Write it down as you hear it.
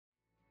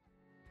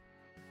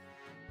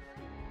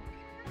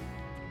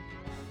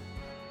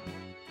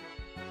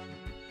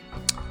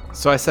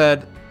So I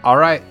said, all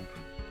right,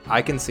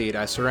 I concede,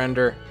 I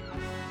surrender.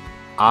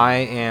 I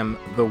am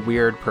the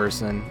weird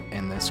person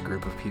in this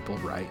group of people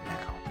right now.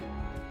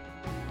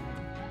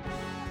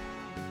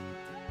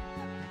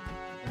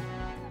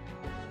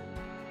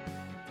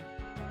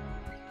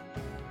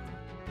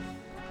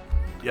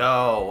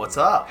 Yo, what's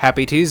up?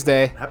 Happy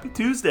Tuesday. Happy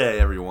Tuesday,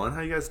 everyone.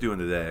 How you guys doing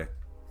today?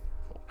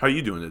 How are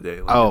you doing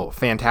today? Like, Oh,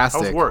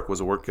 fantastic. how was work?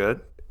 Was it work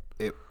good?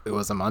 It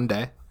was a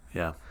Monday.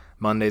 Yeah.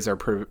 Mondays are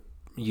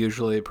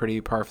usually pretty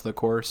par for the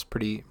course,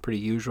 pretty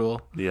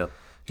usual. Yeah.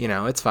 You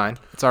know, it's fine.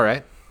 It's all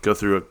right. Go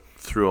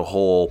through a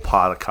whole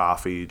pot of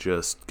coffee,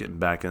 just getting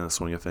back in the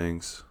swing of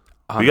things.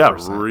 100%. We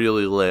got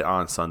really lit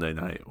on Sunday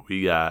night.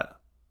 We got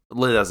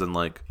lit as in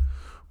like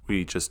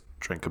we just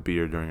drank a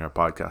beer during our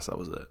podcast. That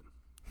was it.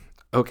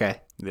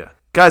 Okay. Yeah.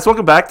 Guys,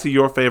 welcome back to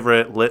your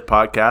favorite lit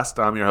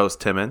podcast. I'm your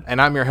host, Timon.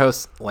 And I'm your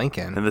host,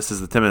 Lincoln. And this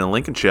is the Timon and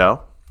Lincoln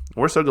Show.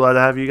 We're so glad to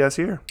have you guys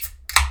here.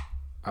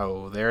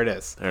 Oh, there it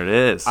is. There it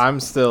is. I'm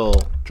still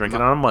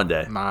drinking on a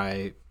Monday.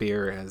 My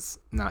beer has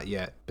not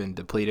yet been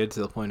depleted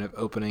to the point of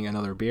opening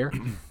another beer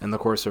in the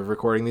course of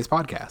recording these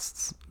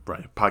podcasts.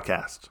 Right.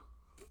 Podcast.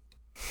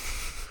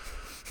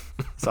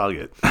 It's all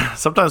good.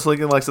 Sometimes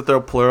Lincoln likes to throw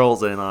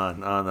plurals in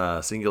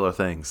on singular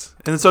things.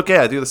 And it's okay.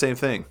 I do the same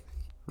thing.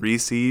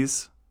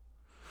 Reese's.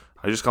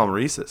 I just call them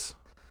Reese's.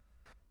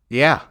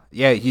 Yeah,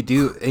 you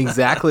do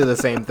exactly the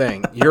same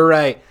thing. You're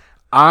right.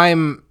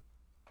 I'm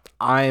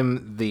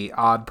the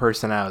odd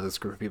person out of this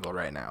group of people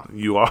right now.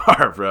 You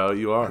are, bro.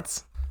 You are.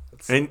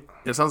 And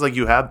it sounds like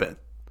you have been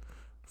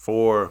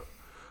for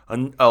a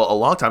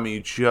long time. And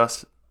you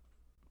just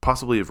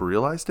possibly have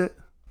realized it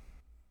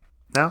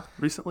now,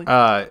 recently?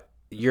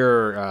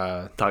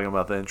 You're talking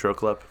about the intro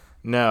clip?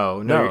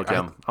 No. Okay,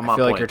 I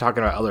feel like you're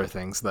talking about other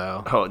things,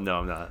 though. Oh, no,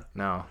 I'm not.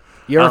 No.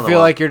 You ever feel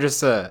like you're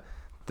just a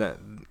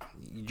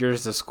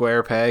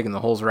square peg and the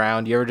hole's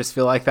round? You ever just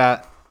feel like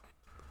that?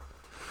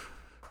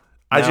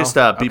 I just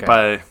beat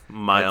by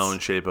my own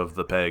shape of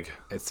the peg.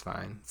 It's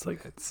fine. It's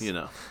like, you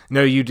know.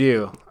 No, you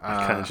do.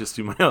 I kind of just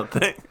do my own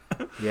thing.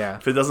 Yeah.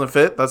 If it doesn't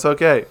fit, that's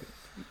okay.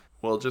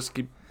 We'll just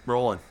keep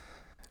rolling.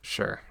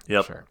 Sure.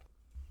 Yep. Sure.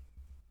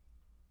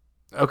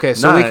 Okay,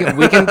 so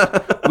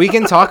we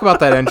can talk about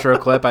that intro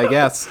clip, I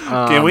guess.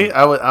 Can we?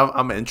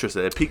 I'm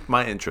interested. It piqued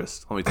my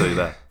interest. Let me tell you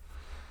that.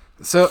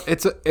 So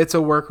it's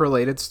a work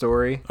related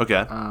story.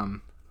 Okay.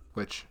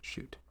 Which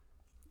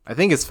I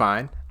think it's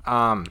fine.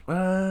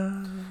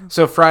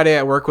 So Friday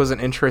at work was an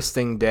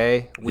interesting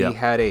day. We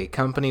had a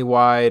company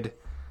wide.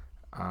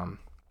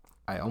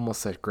 I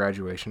almost said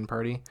graduation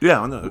party. Yeah,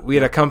 I know. We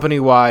had a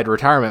company wide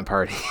retirement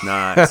party.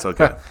 Nice.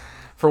 Okay.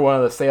 For one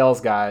of the sales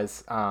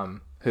guys,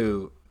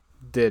 who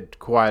did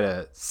quite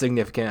a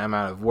significant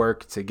amount of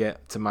work to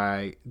get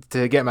my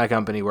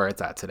company where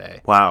it's at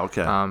today. Wow.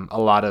 Okay. A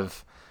lot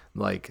of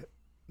like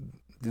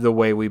the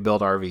way we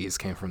build RVs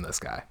came from this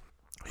guy.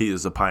 He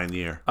is a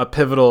pioneer, a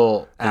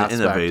pivotal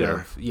aspect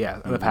innovator.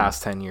 In the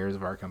past 10 years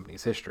of our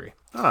company's history.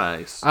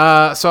 Nice. So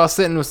I was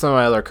sitting with some of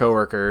my other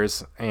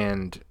coworkers,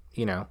 and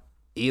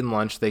eating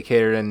lunch. They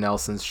catered in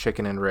Nelson's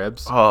chicken and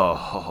ribs.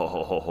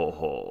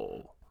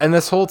 Oh. And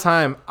this whole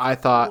time, I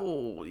thought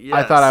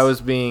I was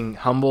being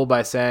humble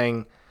by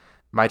saying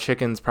my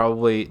chicken's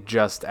probably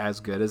just as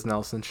good as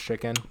Nelson's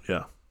chicken.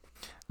 Yeah.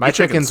 My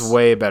chicken's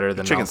way better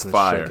than Nelson's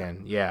fire.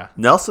 chicken. Yeah.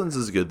 Nelson's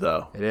is good,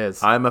 though. It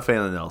is. I'm a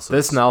fan of Nelson's.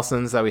 This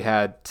Nelson's that we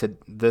had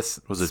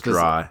was it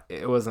dry?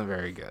 It wasn't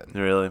very good.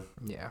 Really?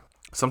 Yeah.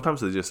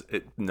 Sometimes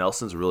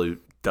Nelson's really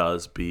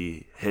does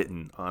be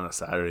hitting on a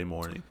Saturday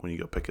morning when you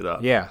go pick it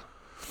up. Yeah.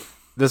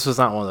 This was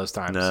not one of those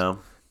times. No.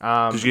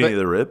 Did you get any of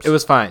the ribs? It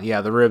was fine.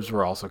 Yeah, the ribs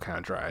were also kind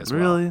of dry as well.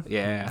 Really?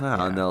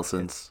 Yeah.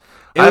 Nelson's.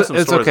 I have some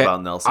stories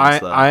about Nelson's,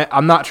 though.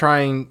 I'm not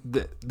trying.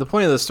 The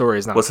point of the story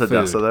is not What's food.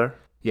 Odessa there?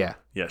 Yeah.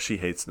 Yeah, she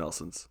hates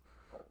Nelson's.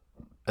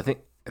 I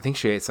think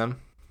she ate some.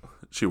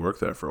 She worked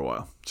there for a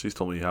while. She's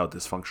told me how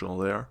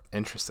dysfunctional they are.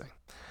 Interesting.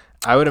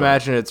 I would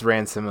imagine it's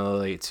ran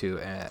similarly to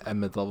a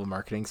mid-level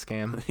marketing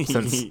scam,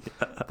 since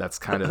that's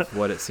kind of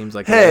what it seems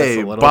like.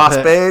 Hey, boss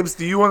babes,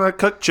 do you want to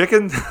cook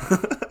chicken?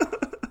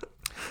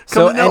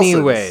 So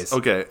anyways.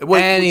 Okay.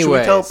 Wait, should we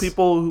tell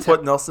people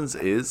what Nelson's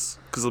is?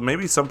 Because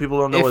maybe some people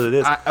don't know what it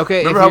is.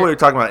 Remember how we were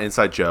talking about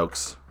inside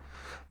jokes?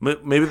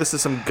 Maybe this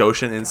is some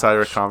Goshen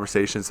insider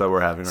conversations that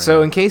we're having right now.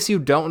 So in case you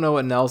don't know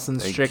what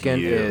Nelson's chicken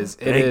is,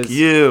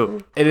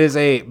 it is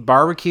a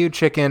barbecue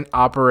chicken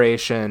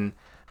operation.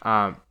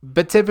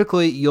 But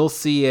typically you'll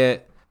see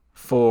it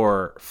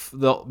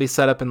they'll be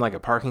set up in like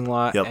a parking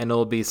lot, and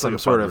it'll be some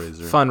sort of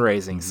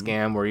fundraising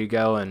scam where you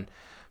go and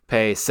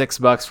pay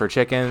 $6 for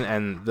chicken,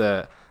 and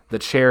the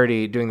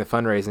charity doing the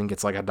fundraising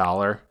gets like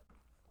 $1.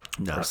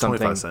 No, or something,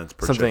 25 cents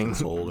per something chicken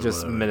sold,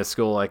 just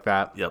minuscule like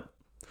that. Yep.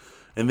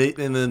 And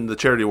then the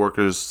charity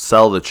workers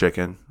sell the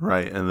chicken,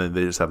 right? And then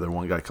they just have their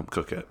one guy come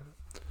cook it.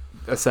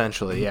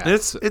 Essentially, yeah. And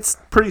it's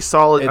pretty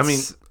solid.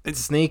 It's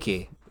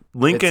sneaky.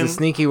 Lincoln, it's a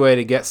sneaky way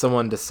to get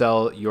someone to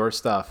sell your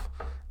stuff,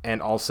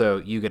 and also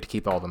you get to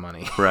keep all the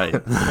money. Right.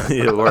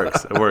 It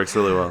works. It works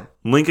really well.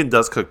 Lincoln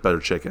does cook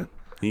better chicken.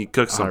 He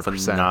cooks some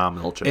 100%.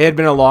 phenomenal chicken. It had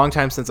been a long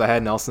time since I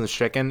had Nelson's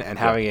chicken, and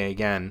having it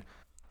again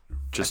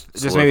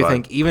just made me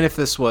think, even if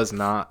this was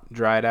not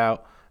dried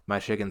out, my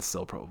chicken's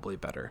still probably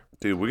better.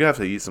 Dude, we're going to have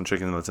to eat some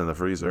chicken that's in the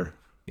freezer.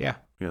 Yeah.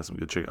 We got some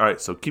good chicken. All right,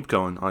 so keep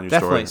going on your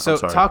Definitely. story.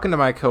 So talking to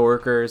my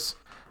coworkers,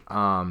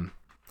 and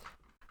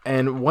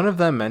one of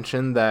them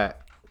mentioned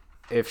that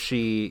if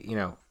she,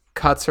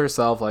 cuts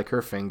herself, like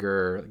her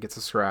finger, gets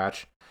a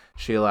scratch,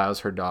 she allows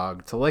her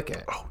dog to lick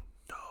it. Oh,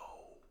 no.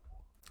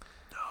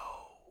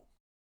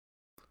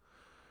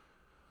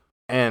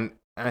 And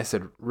I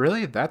said,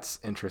 really? That's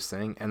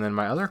interesting. And then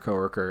my other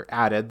coworker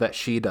added that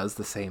she does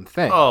the same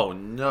thing. Oh,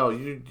 no.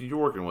 You're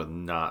working with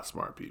not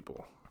smart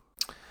people.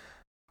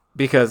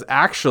 Because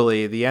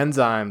actually, the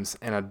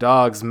enzymes in a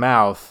dog's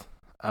mouth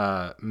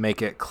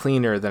make it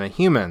cleaner than a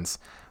human's,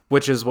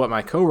 which is what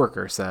my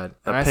coworker said.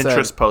 And a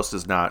Pinterest post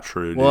is not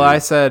true, dude. Well, I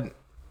said,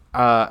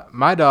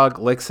 my dog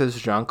licks his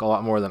junk a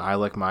lot more than I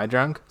lick my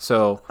junk,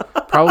 so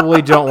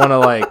probably don't want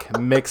to,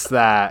 mix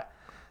that.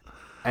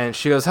 And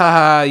she goes,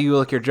 ha, you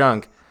lick your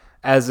junk,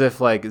 as if,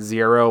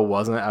 0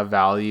 wasn't a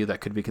value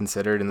that could be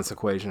considered in this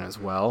equation as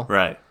well.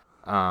 Right.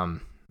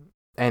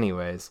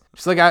 Anyways,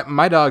 she's like,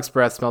 my dog's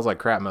breath smells like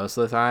crap most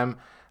of the time.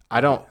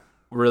 I don't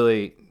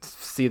really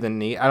see the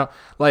need. I don't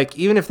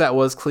even if that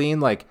was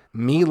clean,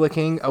 me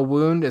licking a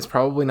wound is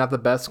probably not the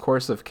best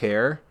course of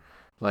care.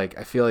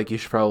 I feel like you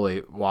should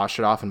probably wash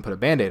it off and put a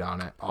Band-Aid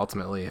on it,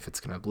 ultimately, if it's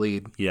going to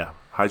bleed. Yeah.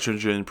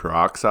 Hydrogen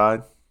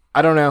peroxide.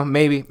 I don't know.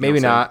 Maybe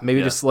not.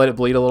 Maybe just let it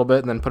bleed a little bit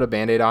and then put a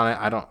Band-Aid on it.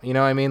 I don't, you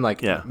know what I mean?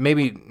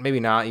 Maybe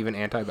not even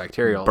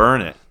antibacterial.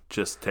 Burn it.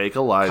 Just take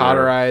a lighter.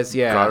 Cauterize,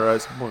 yeah.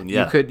 Cauterize.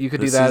 Yeah. You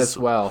could do that as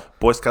well.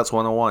 Boy Scouts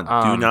 101.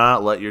 Do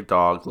not let your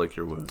dog lick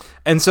your wound.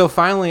 And so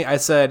finally I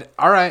said,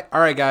 all right,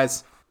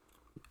 guys.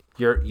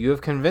 You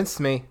have convinced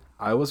me.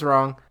 I was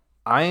wrong.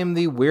 I am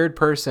the weird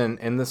person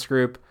in this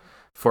group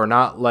for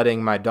not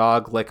letting my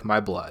dog lick my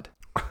blood.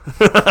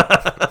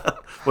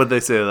 What'd they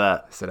say to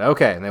that? I said,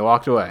 okay, and they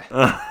walked away.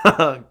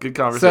 Good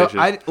conversation.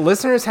 So,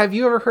 listeners, have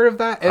you ever heard of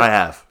that? I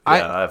have.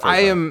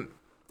 Yeah,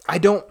 I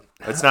don't.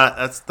 It's not.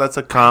 That's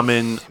a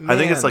common. Man, I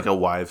think it's like a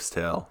wives'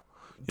 tale.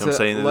 You know what I'm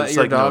saying? Let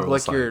your dog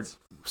lick your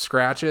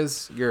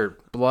scratches, your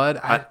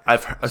blood.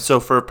 So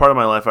for part of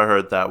my life, I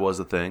heard that was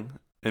a thing,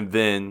 and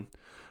then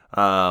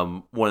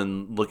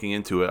when looking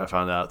into it, I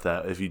found out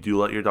that if you do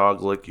let your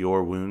dog lick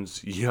your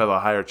wounds, you have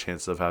a higher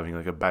chance of having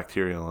a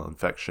bacterial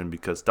infection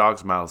because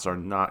dogs' mouths are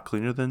not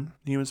cleaner than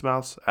humans'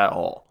 mouths at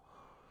all.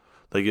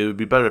 It would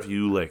be better if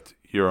you licked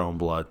your own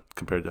blood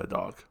compared to a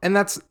dog. And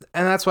that's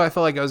what I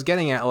felt like I was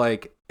getting at.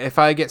 If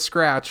I get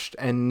scratched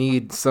and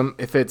need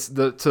if it's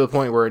to the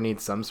point where it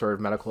needs some sort of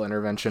medical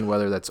intervention,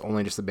 whether that's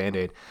only just a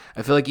Band-Aid,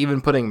 I feel like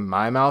even putting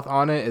my mouth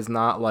on it is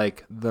not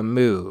the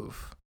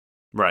move.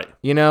 Right.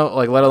 Let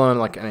alone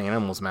an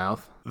animal's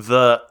mouth.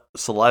 The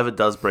saliva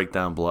does break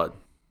down blood.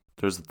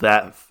 There's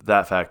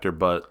that factor,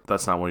 but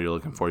that's not what you're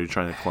looking for. You're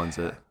trying to cleanse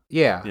it.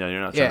 Yeah. Yeah,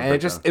 you're not trying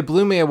to it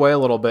blew me away a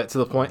little bit to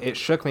the point it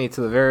shook me to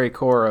the very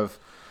core of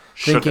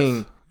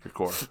thinking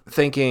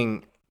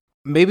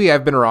maybe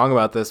I've been wrong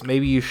about this.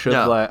 Maybe you should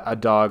let a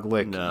dog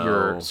lick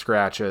your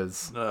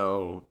scratches.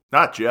 No.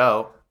 Not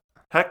Joe.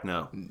 Heck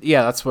no.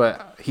 Yeah, that's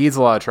what he's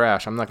a lot of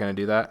trash. I'm not going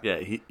to do that. Yeah,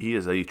 he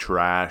is a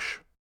trash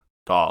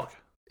dog.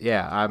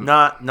 Yeah, I'm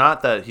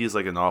not that he's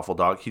an awful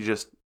dog. He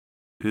just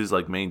his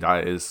main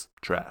diet is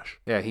trash.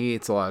 Yeah, he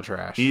eats a lot of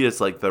trash. He is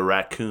the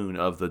raccoon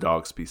of the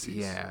dog species.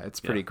 Yeah, it's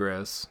pretty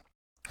gross.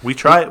 We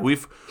tried.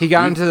 He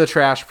got into the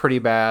trash pretty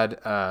bad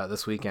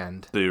this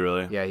weekend. Did he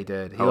really? Yeah, he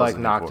did. He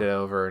knocked it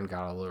over and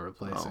got all over the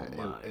place. Oh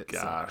my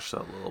gosh,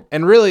 that little.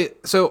 And really,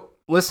 so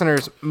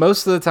listeners,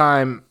 most of the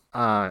time,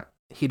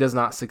 he does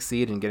not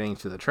succeed in getting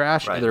to the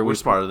trash. Right. We're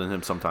smarter than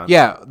him sometimes.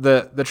 Yeah,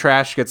 the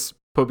trash gets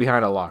put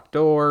behind a locked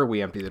door.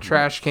 We empty the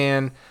trash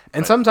can,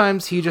 and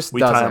sometimes he just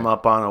doesn't. We tie him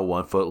up on a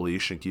 1-foot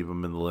leash and keep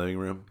him in the living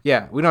room.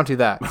 Yeah, we don't do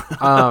that.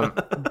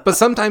 But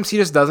sometimes he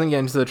just doesn't get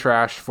into the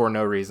trash for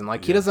no reason.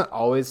 He doesn't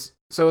always.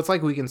 So it's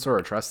we can sort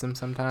of trust him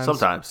sometimes.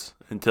 Sometimes,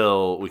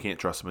 until we can't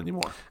trust him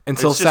anymore.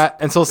 Until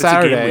Saturday. Until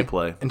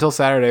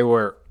Saturday,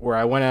 where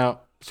I went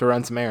out to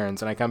run some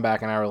errands, and I come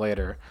back an hour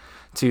later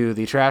to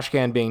the trash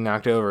can being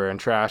knocked over and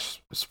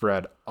trash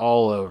spread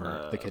all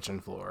over the kitchen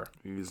floor.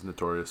 He's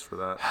notorious for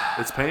that.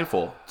 It's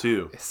painful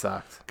too. It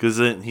sucked because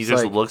then he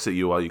just looks at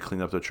you while you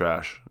clean up the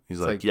trash. He's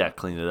like, "Yeah,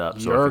 clean it up."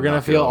 You're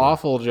gonna feel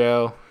awful,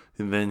 Joe.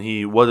 And then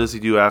what does he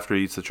do after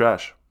he eats the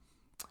trash?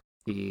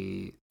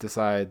 He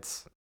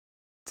decides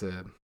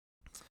to.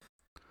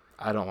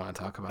 I don't want to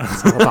talk about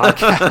this on the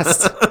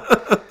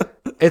podcast.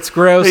 It's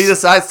gross. He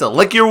decides to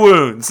lick your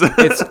wounds.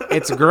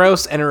 It's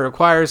gross and it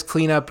requires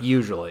cleanup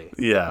usually.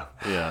 Yeah.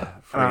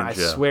 I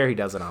swear he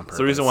does it on purpose. It's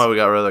the reason why we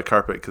got rid of the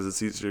carpet, because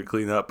it's easier to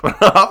clean up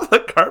off the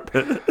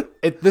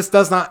carpet.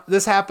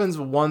 This happens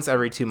once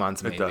every 2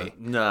 months, maybe.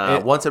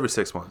 Once every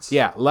 6 months.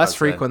 Yeah, less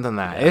frequent than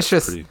that. Yeah, it's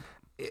just,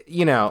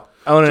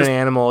 owning an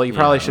animal, you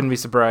probably shouldn't be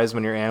surprised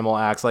when your animal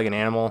acts like an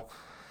animal.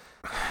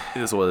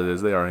 It is what it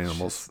is. They are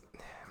animals.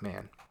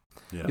 Man.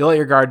 Yeah. You let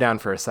your guard down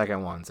for a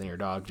second once, and your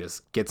dog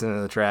just gets into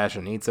the trash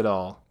and eats it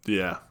all.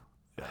 Yeah.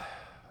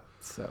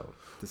 So,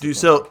 dude.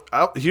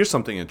 Here's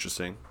something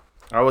interesting.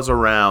 I was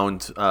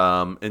around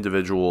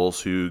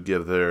individuals who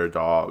give their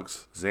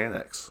dogs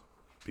Xanax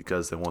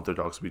because they want their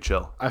dogs to be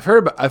chill. I've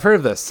heard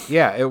of this.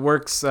 Yeah, it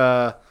works.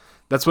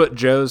 That's what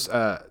Joe's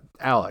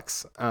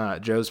Alex,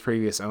 Joe's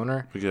previous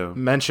owner,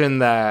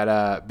 mentioned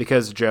that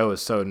because Joe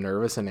is so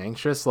nervous and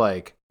anxious,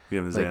 like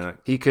give him Xanax.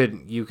 we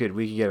could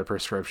get a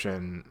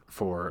prescription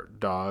for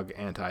dog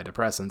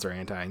antidepressants or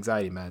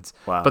anti-anxiety meds.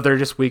 Wow. But they're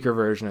just weaker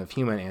version of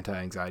human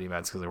anti-anxiety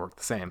meds because they work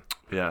the same.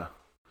 Yeah.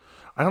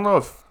 I don't know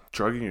if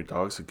drugging your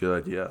dog's a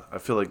good idea. I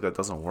feel like that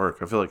doesn't work.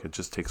 I feel like it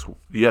just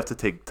you have to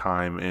take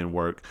time and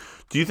work.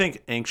 Do you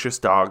think anxious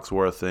dogs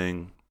were a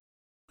thing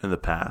in the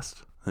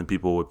past and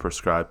people would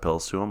prescribe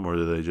pills to them, or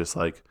do they just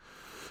like,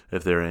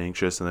 if they're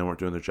anxious and they weren't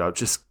doing their job,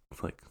 just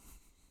like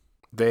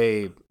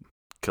they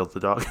killed the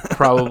dog?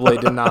 Probably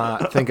did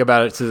not think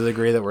about it to the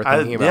degree that we're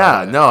thinking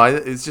about it. No,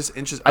 it's just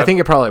interesting. I think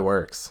it probably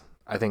works.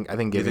 I think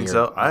giving you think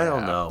so? I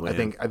don't know, man.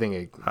 I think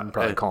it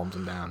probably calms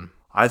him down.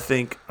 I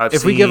think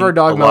if we give our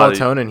dog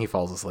melatonin, he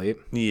falls asleep.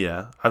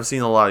 Yeah, I've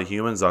seen a lot of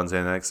humans on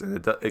Xanax,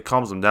 and it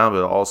calms them down, but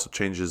it also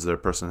changes their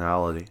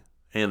personality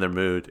and their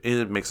mood, and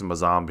it makes them a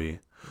zombie.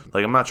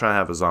 Like, I'm not trying to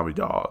have a zombie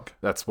dog.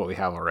 That's what we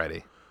have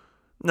already.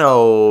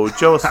 No,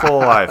 Joe's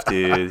full of life,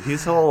 dude.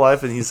 He's full of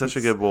life, and he's such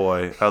a good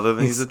boy. Other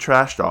than he's a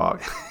trash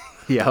dog.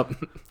 Yep.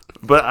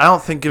 But I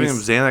don't think giving him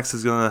Xanax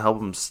is going to help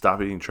him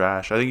stop eating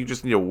trash. I think you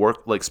just need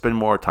to spend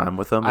more time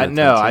with him.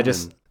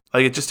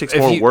 It just takes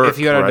more work. If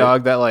you had a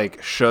dog that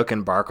like shook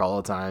and bark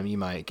all the time, you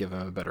might give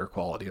him a better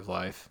quality of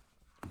life.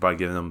 By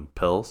giving him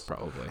pills?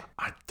 Probably.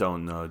 I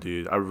don't know,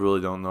 dude. I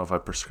really don't know if I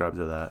prescribed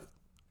to that.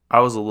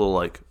 I was a little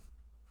like,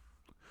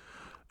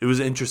 it was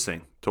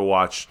interesting to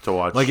watch.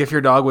 Like if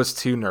your dog was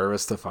too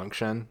nervous to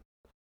function,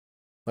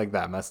 like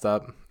that messed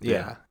up.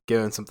 Yeah.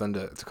 Give him something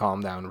to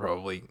calm down,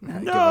 probably.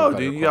 No,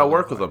 dude, you gotta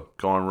work with them.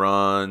 Go on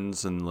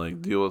runs and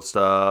like deal with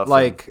stuff.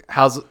 Like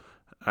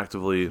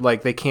actively,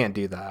 like they can't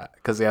do that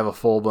because they have a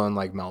full blown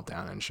like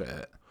meltdown and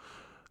shit.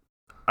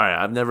 All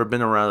right, I've never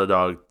been around a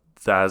dog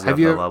that has that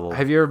level.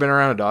 Have you ever been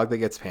around a dog that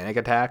gets panic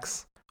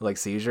attacks, like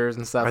seizures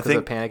and stuff because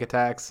of panic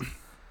attacks?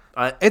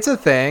 It's a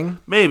thing.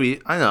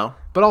 Maybe, I know.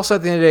 But also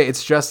at the end of the day,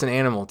 it's just an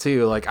animal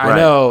too. Like I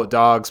know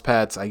dogs,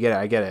 pets. I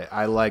get it.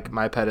 I like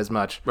my pet as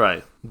much.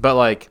 Right. But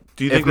like,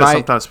 do you think that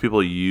sometimes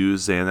people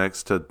use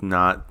Xanax to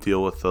not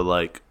deal with the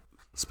like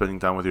spending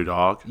time with your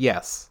dog?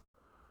 Yes.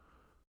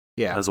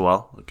 Yeah. As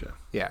well. Okay.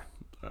 Yeah.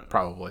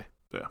 Probably.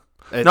 Yeah.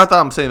 Not that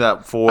I'm saying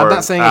that for. I'm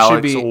not saying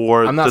Alex it should be.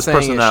 Or I'm not this saying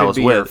person that I was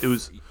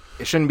with.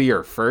 It shouldn't be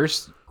your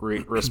first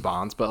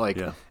response, but like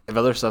if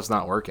other stuff's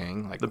not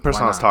working, like the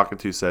person I was talking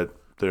to said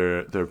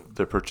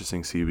they're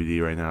purchasing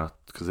CBD right now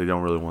because they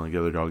don't really want to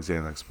give their dog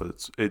Xanax,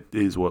 but it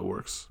is what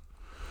works.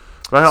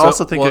 But I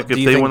also think if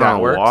they went on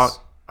a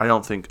walk,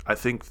 I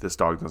think this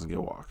dog doesn't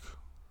get walked.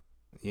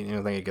 You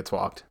don't think it gets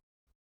walked?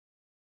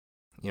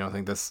 You don't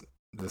think this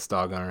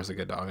dog owner is a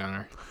good dog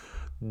owner?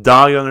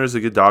 Dog owner is a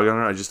good dog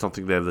owner. I just don't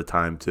think they have the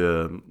time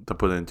to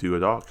put into a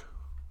dog.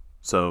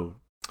 So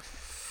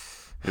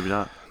maybe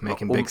not.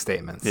 Making big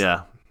statements.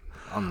 Yeah.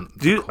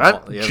 Dude,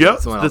 Joe.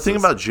 The thing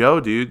about Joe,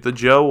 dude, the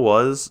Joe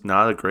was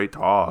not a great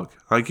dog.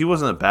 Like he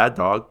wasn't a bad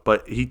dog,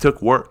 but he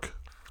took work.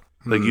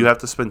 Like you have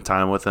to spend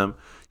time with him.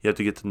 You have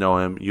to get to know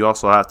him. You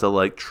also have to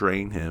like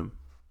train him.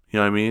 You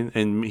know what I mean?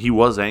 And he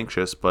was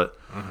anxious, but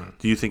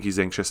do you think he's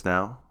anxious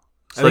now?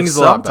 I think he's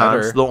a lot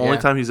better. The only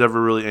time he's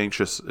ever really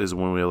anxious is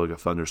when we have like a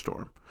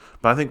thunderstorm.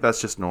 But I think that's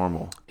just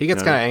normal. He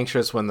gets kind of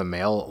anxious when the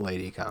mail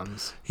lady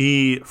comes.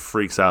 He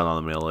freaks out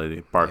on the mail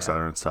lady, barks at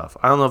her and stuff.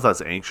 I don't know if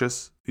that's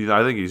anxious.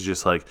 I think he's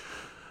just like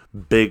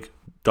big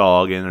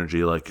dog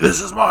energy. Like, this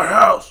is my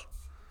house,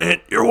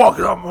 and you're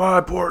walking on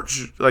my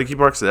porch. Like he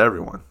barks at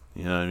everyone.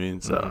 You know what I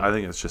mean? So I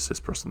think it's just his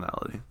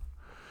personality.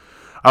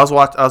 I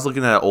was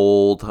looking at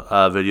old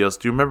videos.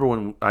 Do you remember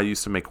when I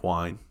used to make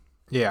wine?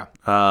 Yeah.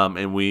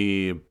 And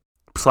we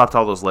slapped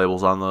all those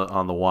labels on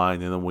the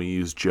wine, and then we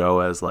used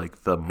Joe as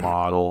like the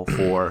model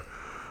for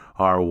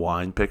our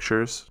wine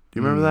pictures.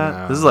 Do you remember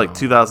that? This is like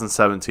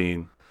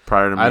 2017,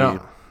 prior to me.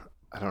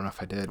 I don't know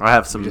if I did. I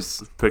have some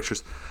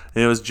pictures,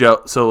 and it was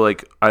Joe. So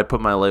like I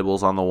put my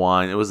labels on the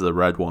wine. It was the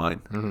red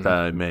wine that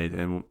I made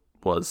and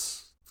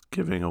was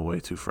giving away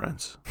to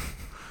friends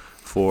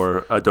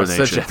for a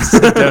donation.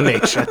 A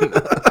donation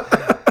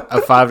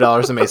of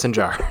 $5 a mason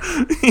jar.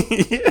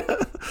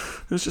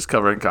 It was just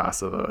covering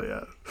costs though.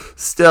 Yeah.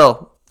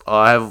 Still,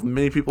 I have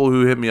many people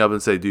who hit me up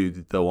and say,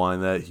 "Dude, the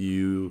wine that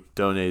you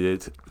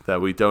donated,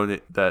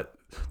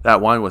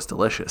 that wine was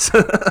delicious."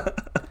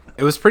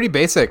 It was pretty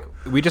basic.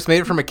 We just made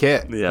it from a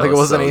kit. Yeah, like it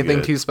wasn't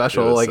anything too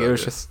special. Like it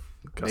was just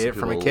made it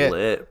from a kit.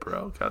 Lit,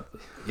 bro.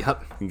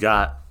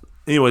 Yep.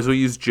 Anyways, we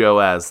used Joe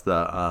as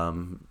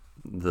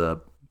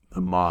the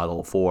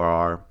model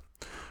for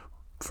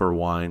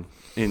wine,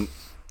 and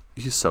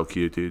he's so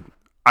cute, dude.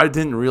 I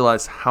didn't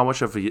realize how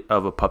much of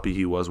a puppy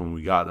he was when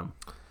we got him.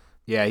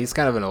 Yeah, he's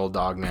kind of an old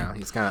dog now.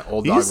 He's kind of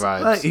old dog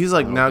vibes. He's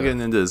like now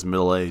getting into his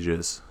middle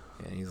ages.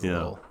 Yeah, he's a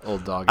little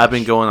old dog. I've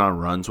been going on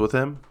runs with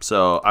him.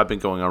 So I've been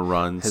going on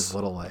runs. His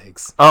little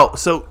legs. Oh,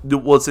 so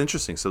it's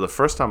interesting. So the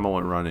first time I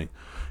went running,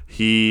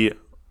 he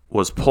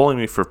was pulling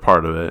me for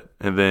part of it,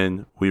 and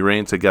then we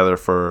ran together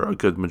for a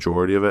good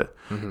majority of it.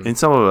 Mm-hmm. And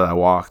some of it I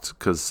walked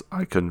because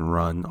I couldn't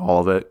run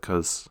all of it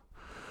because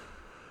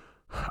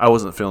I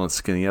wasn't feeling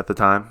skinny at the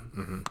time.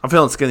 Mm-hmm. I'm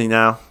feeling skinny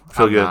now. I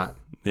feel good. Not.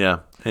 Yeah.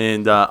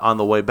 And on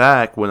the way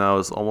back, when I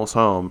was almost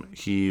home,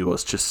 he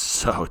was just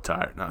so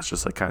tired. And I was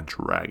just like kind of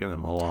dragging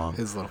him along.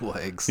 His little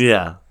legs.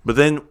 Yeah. But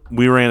then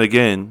we ran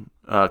again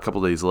a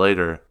couple days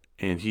later,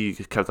 and he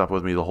kept up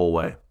with me the whole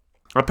way.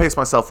 I paced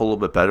myself a little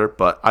bit better,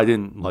 but I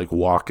didn't like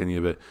walk any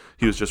of it.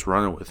 He was just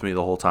running with me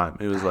the whole time.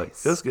 It was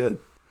it was good.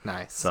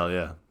 Nice. So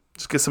yeah,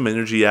 just get some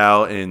energy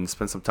out and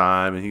spend some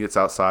time. And he gets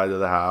outside of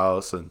the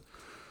house, and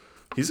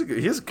he's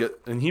good,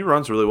 and he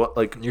runs really well.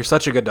 Like, you're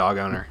such a good dog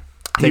owner.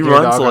 He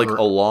runs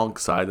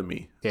alongside of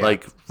me,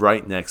 like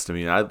right next to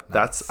me. And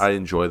I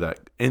enjoy that.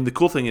 And the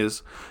cool thing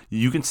is,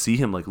 you can see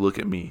him like look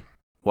at me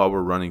while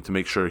we're running to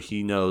make sure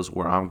he knows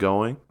where I'm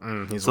going.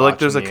 So like,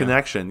 there's a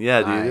connection.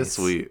 Yeah, nice. Dude, it's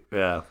sweet.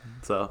 Yeah.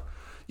 So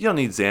you don't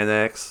need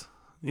Xanax.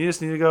 You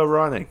just need to go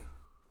running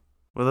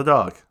with a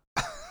dog.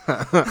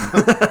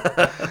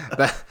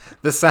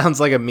 This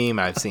sounds like a meme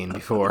I've seen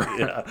before.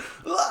 Yeah.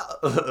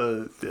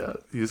 Yeah,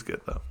 he's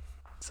good though.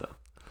 So,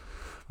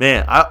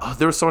 man,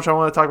 there was so much I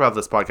want to talk about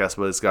this podcast,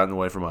 but it's gotten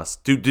away from us.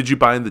 Dude, did you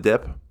buy in the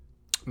dip?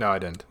 No, I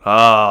didn't.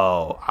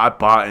 Oh, I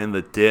bought in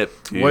the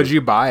dip, dude. What'd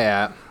you buy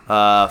at?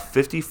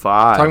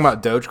 55. Talking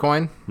about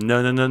Dogecoin? No.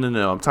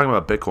 I'm talking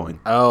about Bitcoin.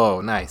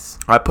 Oh, nice.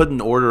 I put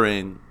an order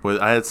in.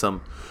 I had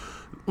some.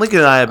 Lincoln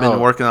and I have been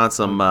working on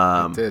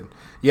some. Did.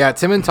 Yeah,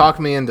 Timon talked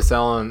me into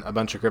selling a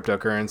bunch of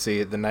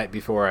cryptocurrency the night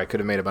before. I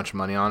could have made a bunch of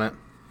money on it.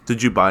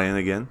 Did you buy in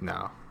again?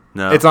 No.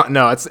 It's not.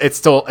 No,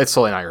 it's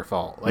totally not your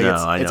fault. Like, no,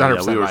 I know. It's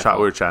 100%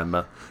 we were chatting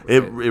about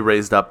it. It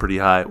raised up pretty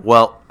high.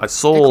 Well, I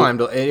sold. It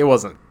climbed. It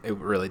wasn't. It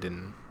really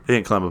didn't. It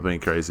didn't climb up any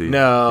crazy.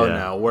 No.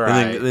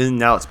 Then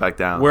now it's back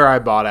down. Where I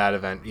bought at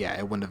event,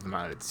 it wouldn't have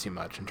amounted too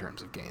much in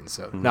terms of gains.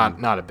 So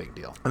not a big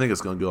deal. I think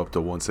it's going to go up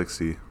to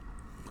 160.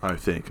 I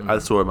think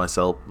that's where my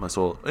soul.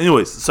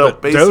 Anyways, so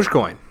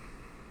Dogecoin.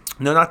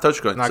 No, not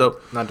Dogecoin.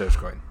 Not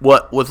Dogecoin.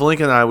 What with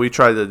Lincoln and I, we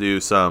tried to do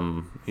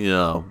some. We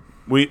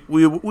did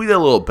a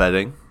little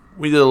betting.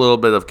 We did a little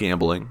bit of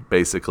gambling,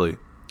 basically,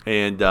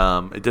 and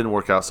it didn't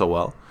work out so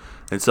well.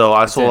 And so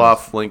I sold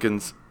off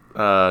Lincoln's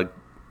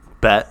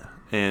bet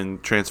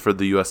and transferred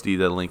the USD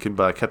to Lincoln,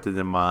 but I kept it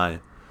in my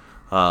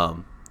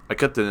so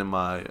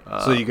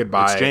you could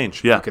buy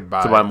exchange. Yeah, you could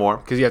buy to buy more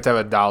because you have to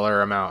have a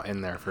dollar amount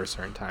in there for a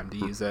certain time to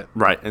use it.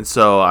 Right, and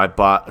so I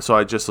bought. So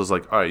I just was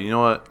like, all right, you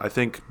know what? I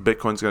think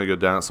Bitcoin's going to go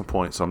down at some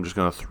point, so I'm just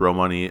going to throw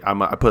money.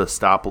 I put a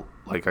stop.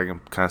 Like, I can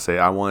kind of say,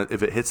 I want it,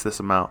 if it hits this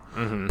amount,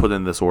 put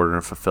in this order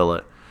and fulfill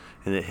it.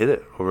 And it hit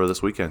it over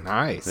this weekend.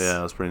 Nice. Yeah,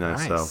 it was pretty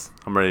nice. So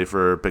I'm ready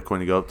for Bitcoin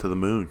to go up to the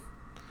moon.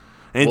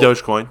 And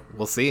Dogecoin.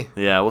 We'll see.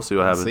 Yeah, we'll see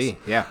what happens. We'll see.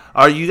 Yeah.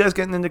 Are you guys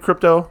getting into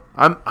crypto?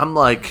 I'm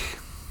like,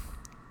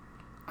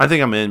 I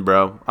think I'm in,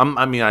 bro. I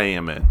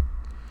am in.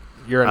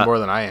 You're in more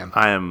than I am.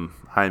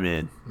 I'm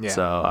in. Yeah.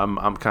 So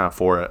I'm kind of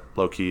for it,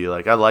 low key.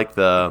 Like, I like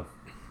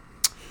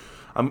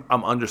I'm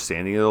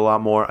understanding it a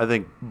lot more. I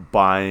think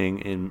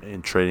buying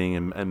and trading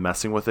and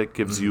messing with it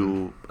gives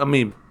you,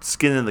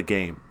 skin in the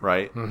game,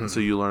 right?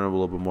 So you learn a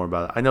little bit more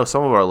about it. I know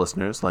some of our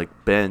listeners, like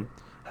Ben,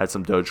 had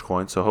some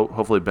Dogecoin. So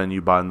hopefully, Ben,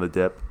 you bought in the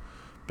dip.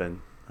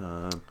 Ben.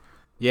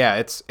 Yeah,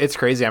 it's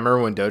crazy. I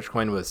remember when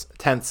Dogecoin was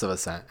tenths of a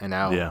cent, and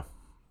now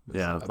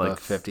above like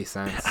 50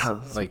 cents. Yeah,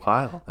 that's like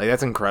wild. Like,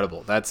 that's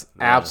incredible. That's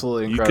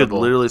absolutely incredible. You could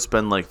literally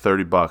spend like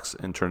 $30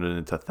 and turn it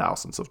into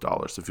thousands of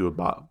dollars if you would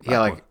buy.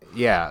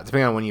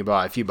 Depending on when you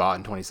bought. If you bought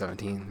in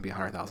 2017, it'd be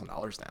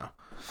 $100,000 now.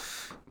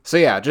 So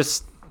yeah,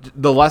 just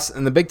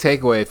the big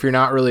takeaway, if you're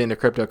not really into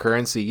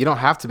cryptocurrency, you don't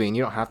have to be, and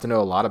you don't have to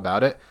know a lot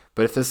about it.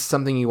 But if this is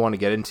something you want to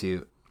get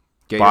into,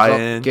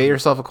 get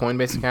yourself a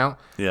Coinbase account,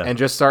 and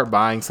just start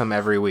buying some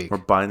every week. Or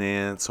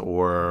Binance,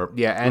 or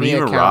any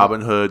even account,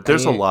 Robinhood.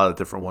 There's a lot of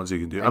different ones you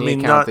can do. Any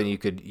account that you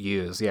could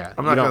use. Yeah,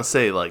 I'm not gonna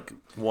say like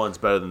one's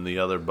better than the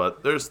other,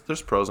 but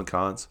there's pros and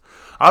cons.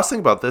 I was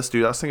thinking about this,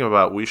 dude. I was thinking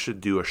about we should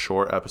do a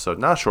short episode,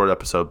 not a short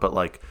episode, but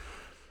like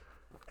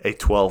a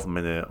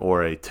 12-minute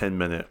or a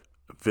 10-minute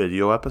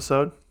video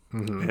episode,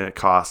 and it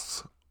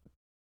costs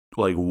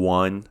like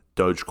 $1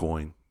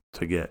 Dogecoin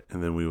to get,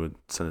 and then we would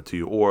send it to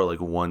you, or like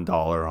 $1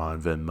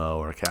 on Venmo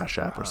or Cash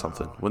App or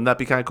something. Wouldn't that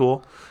be kind of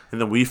cool?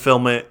 And then we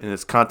film it, and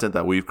it's content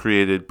that we've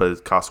created, but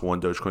it costs $1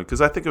 Dogecoin,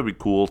 because I think it would be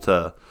cool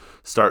to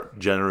start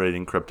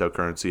generating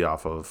cryptocurrency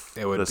off of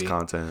this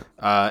content.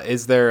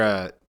 Is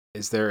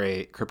there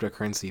a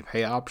cryptocurrency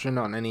pay option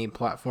on any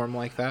platform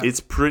like that? It's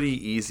pretty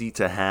easy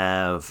to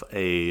have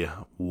a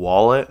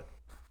wallet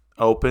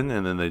open,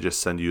 and then they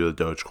just send you a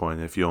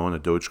Dogecoin. If you own a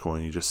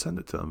Dogecoin, you just send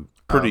it to them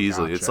pretty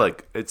easily.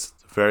 Gotcha. It's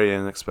very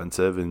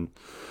inexpensive, and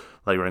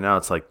like right now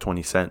it's like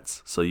 20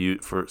 cents. So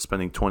for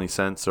spending 20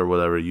 cents or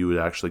whatever, you would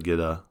actually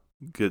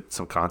get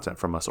some content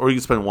from us, or you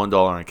could spend $1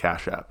 on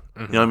Cash App.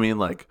 You know what I mean?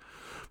 Like,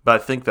 But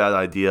I think that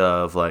idea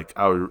of like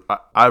I would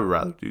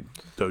rather do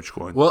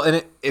Dogecoin. Well,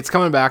 and it's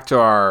coming back to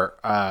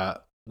our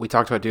we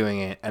talked about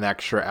doing an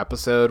extra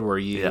episode where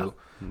you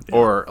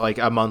or like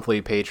a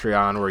monthly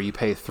Patreon where you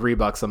pay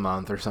 $3 a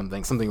month or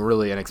something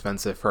really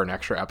inexpensive for an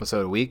extra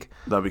episode a week.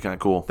 That'd be kind of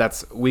cool.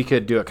 We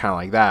could do it kind of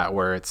like that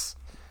where it's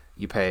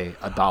you pay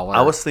 $1.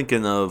 I was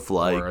thinking of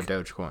like or a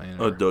Dogecoin.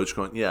 A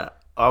Dogecoin, yeah.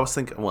 I was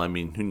thinking. Well, I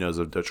mean, who knows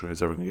if Dogecoin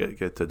is ever going to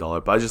get to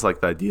 $1? But I just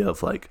like the idea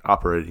of like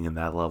operating in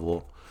that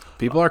level.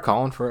 People are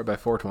calling for it by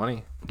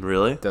 420.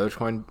 Really?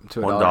 Dogecoin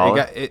to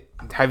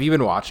 $1. Have you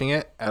been watching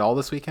it at all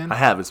this weekend? I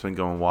have. It's been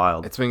going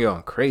wild. It's been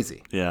going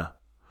crazy. Yeah.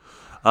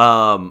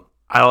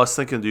 I was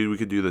thinking, dude, we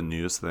could do the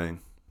news thing.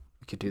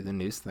 We could do the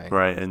news thing.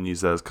 Right, and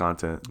use that as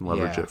content and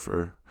leverage it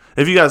for...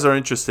 If you guys are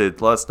interested,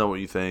 let us know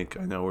what you think.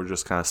 I know we're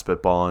just kind of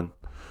spitballing.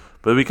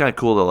 But it'd be kind of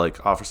cool to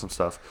like offer some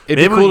stuff.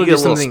 Maybe cool we could get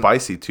a little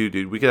spicy too,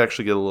 dude. We could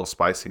actually get a little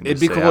spicy. It'd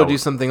be cool to do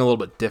something a little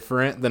bit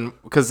different than...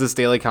 Because this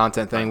daily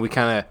content thing, we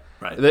kind of...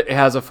 Right. It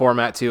has a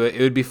format to it.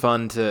 It would be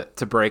fun to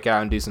break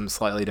out and do some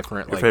slightly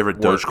different. Your favorite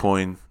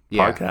Dogecoin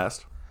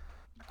podcast.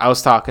 I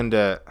was talking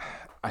to.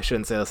 I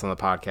shouldn't say this on the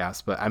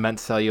podcast, but I meant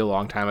to tell you a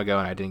long time ago,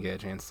 and I didn't get a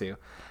chance to.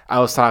 I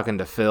was talking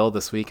to Phil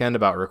this weekend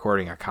about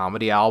recording a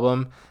comedy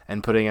album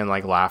and putting in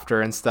like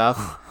laughter and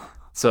stuff,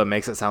 so it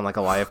makes it sound like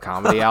a live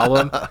comedy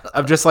album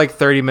of just like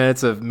 30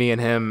 minutes of me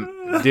and him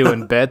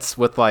doing bits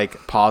with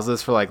like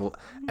pauses for like.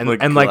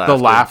 And like the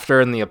laughter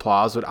and the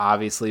applause would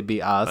obviously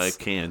be us. Like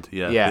canned,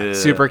 yeah. Yeah,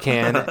 super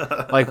canned.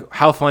 Like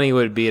how funny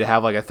would it be to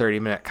have like a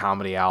 30-minute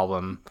comedy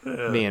album?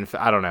 Yeah. Me and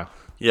I don't know.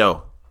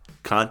 Yo,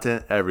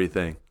 content,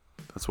 everything.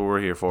 That's what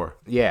we're here for.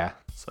 Yeah.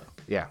 So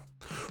yeah.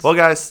 Well,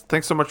 guys,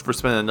 thanks so much for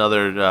spending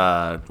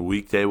another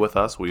weekday with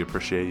us. We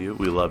appreciate you.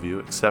 We love you,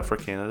 except for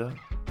Canada.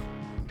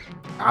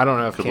 I don't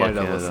know if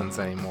Canada listens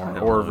anymore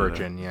or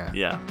Virginia.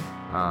 Yeah.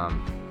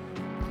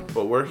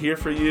 But we're here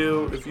for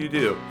you if you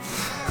do.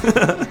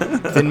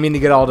 Didn't mean to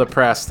get all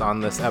depressed on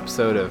this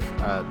episode of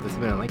the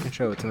Tim and Lincoln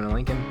Show with Tim and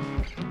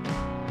Lincoln.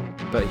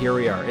 But here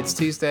we are. It's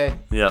Tuesday.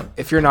 Yeah.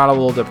 If you're not a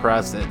little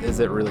depressed, is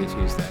it really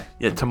Tuesday?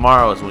 Yeah,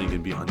 tomorrow is when you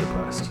can be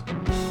undepressed.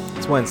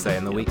 It's Wednesday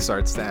and the week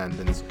starts to end.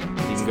 And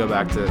you can go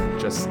back to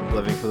just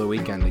living for the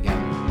weekend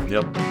again.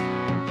 Yep.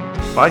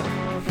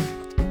 Bye.